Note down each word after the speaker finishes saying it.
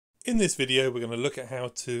In this video, we're going to look at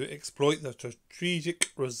how to exploit the Strategic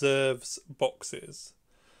Reserves boxes.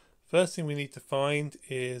 First thing we need to find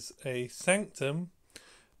is a sanctum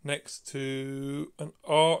next to an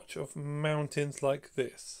arch of mountains like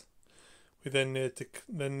this. We then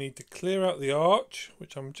need to clear out the arch,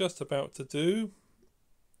 which I'm just about to do.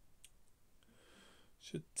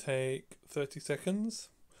 Should take 30 seconds.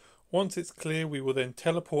 Once it's clear, we will then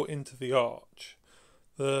teleport into the arch.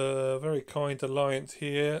 The very kind Alliance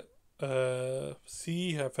here,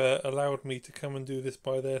 C, have allowed me to come and do this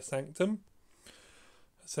by their sanctum.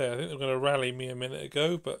 So I think they were going to rally me a minute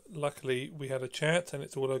ago, but luckily we had a chat and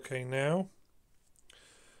it's all okay now.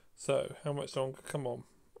 So, how much longer? Come on.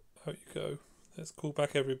 Out you go. Let's call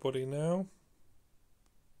back everybody now.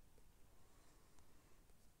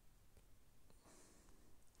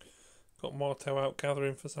 Got Martel out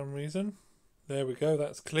gathering for some reason. There we go,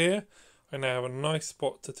 that's clear. I now have a nice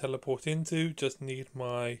spot to teleport into. Just need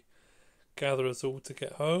my gatherers all to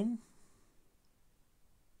get home.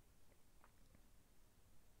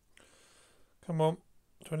 Come on,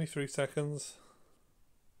 23 seconds.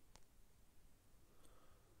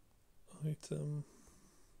 Item.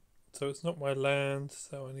 So it's not my land,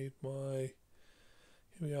 so I need my...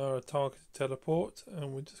 Here we are, a targeted teleport,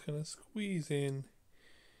 and we're just going to squeeze in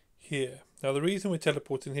here. Now the reason we're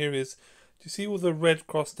teleporting here is, do you see all the red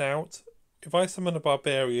crossed out? If I summon a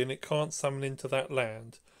barbarian, it can't summon into that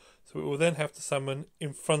land. So it will then have to summon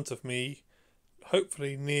in front of me,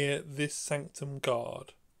 hopefully near this sanctum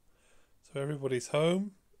guard. So everybody's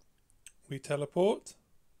home. We teleport.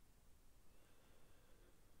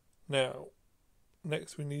 Now,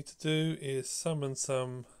 next we need to do is summon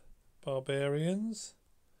some barbarians.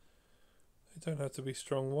 They don't have to be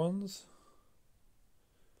strong ones.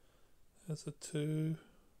 There's a 2,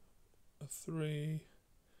 a 3,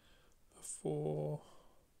 a 4,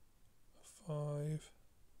 a 5.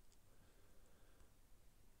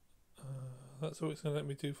 That's all it's going to let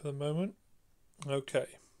me do for the moment. Okay.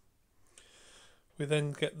 We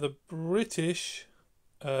then get the British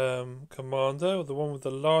commander, the one with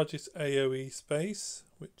the largest AoE space,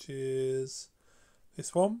 which is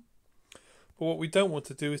this one. But what we don't want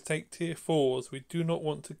to do is take tier 4s. We do not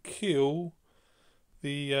want to kill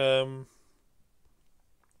the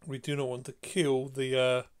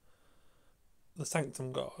the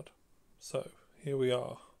sanctum guard. So here we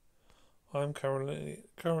are. I'm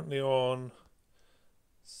currently on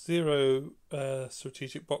 0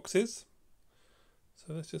 strategic boxes.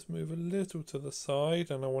 So let's just move a little to the side,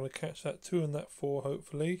 and I want to catch that 2 and that 4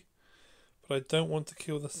 hopefully. But I don't want to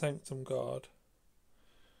kill the sanctum guard.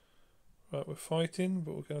 Right, we're fighting,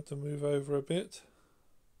 but we're going to have to move over a bit.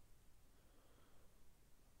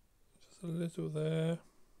 Just a little there.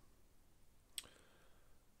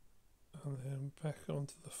 And then back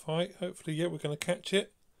onto the fight. Hopefully, yeah, we're going to catch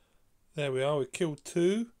it. There we are, we killed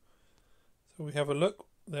 2. So we have a look.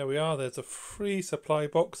 There we are, there's a free supply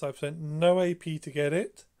box. I've spent no AP to get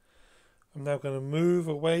it. I'm now going to move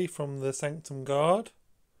away from the sanctum guard.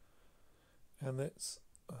 And let's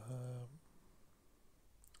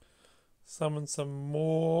summon some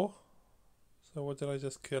more. So what did I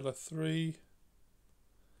just kill? A 3.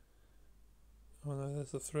 Oh no,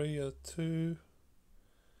 there's a 3, a 2.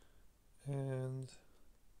 And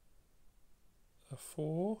a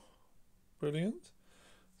 4. Brilliant.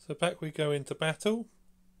 So back we go into battle.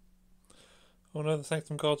 Oh no, the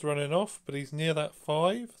sanctum guard's running off, but he's near that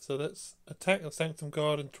 5. So let's attack the sanctum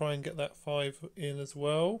guard and try and get that 5 in as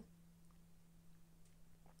well.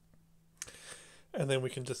 And then we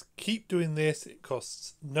can just keep doing this. It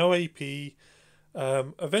costs no AP.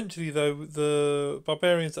 Eventually though, the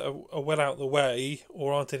barbarians that are well out of the way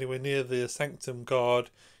or aren't anywhere near the sanctum guard,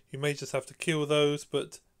 you may just have to kill those,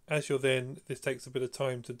 but as you're then, this takes a bit of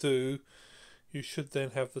time to do, you should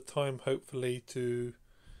then have the time hopefully to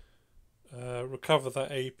recover that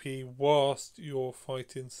AP whilst you're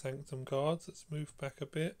fighting sanctum guards. Let's move back a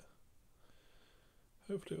bit.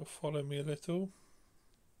 Hopefully it'll follow me a little.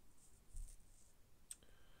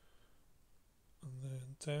 And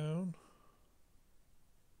then down.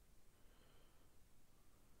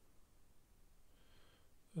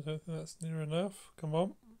 I don't think that's near enough. Come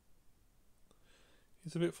on.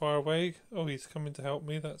 He's a bit far away. Oh, he's coming to help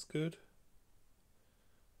me. That's good.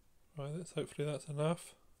 Right, hopefully that's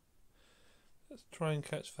enough. Let's try and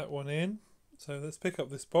catch that one in. So let's pick up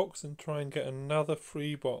this box and try and get another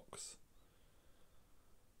free box.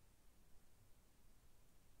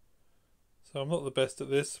 So I'm not the best at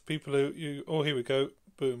this. People who oh, here we go.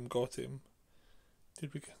 Boom, got him.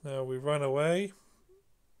 Now we run away.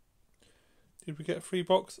 Did we get a free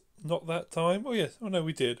box? Not that time. Oh yes. Oh no,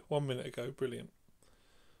 we did. 1 minute ago. Brilliant.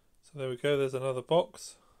 So there we go. There's another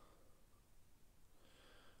box.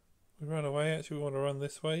 We run away. Actually, we want to run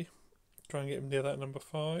this way. Try and get him near that number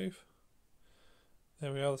 5.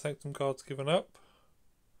 There we are. The Sanctum Guard's given up.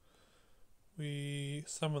 We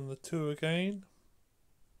summon the 2 again.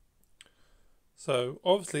 So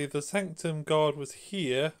obviously if the Sanctum Guard was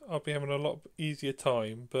here, I'll be having a lot easier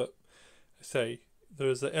time, but I say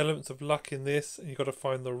there's elements of luck in this and you've got to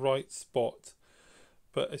find the right spot.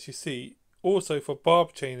 But as you see, also for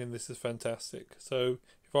barb chaining this is fantastic. So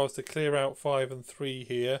if I was to clear out 5 and 3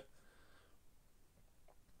 here,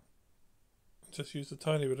 just use a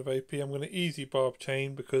tiny bit of AP, I'm going to easy barb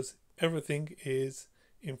chain because everything is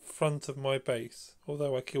in front of my base,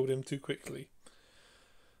 although I killed him too quickly.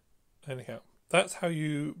 Anyhow, that's how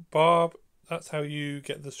you barb, that's how you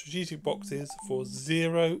get the strategic boxes for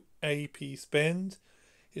 0 AP spend.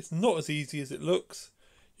 It's not as easy as it looks.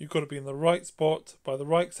 You've got to be in the right spot by the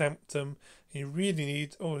right sanctum. You really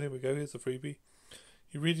need, oh here we go, here's a freebie.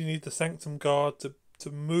 You really need the Sanctum Guard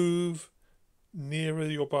to move nearer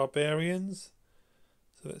your barbarians.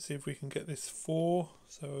 So let's see if we can get this 4.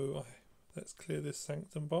 So let's clear this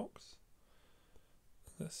sanctum box.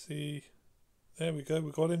 Let's see. There we go.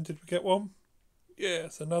 We got him. Did we get one?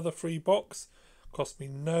 Yes, another free box. Cost me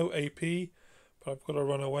no AP, but I've got to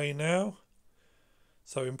run away now.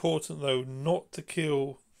 So important though not to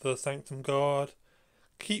kill the Sanctum Guard.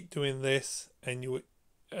 Keep doing this, and you,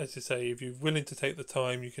 as you say, if you're willing to take the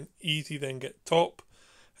time, you can easily then get top,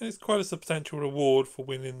 and it's quite a substantial reward for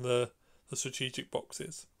winning the strategic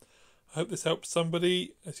boxes. I hope this helps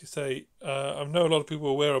somebody. As you say, I know a lot of people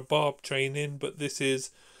are aware of barb training, but this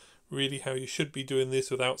is really how you should be doing this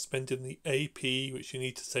without spending the AP, which you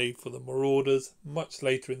need to save for the Marauders much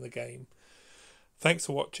later in the game. Thanks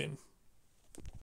for watching.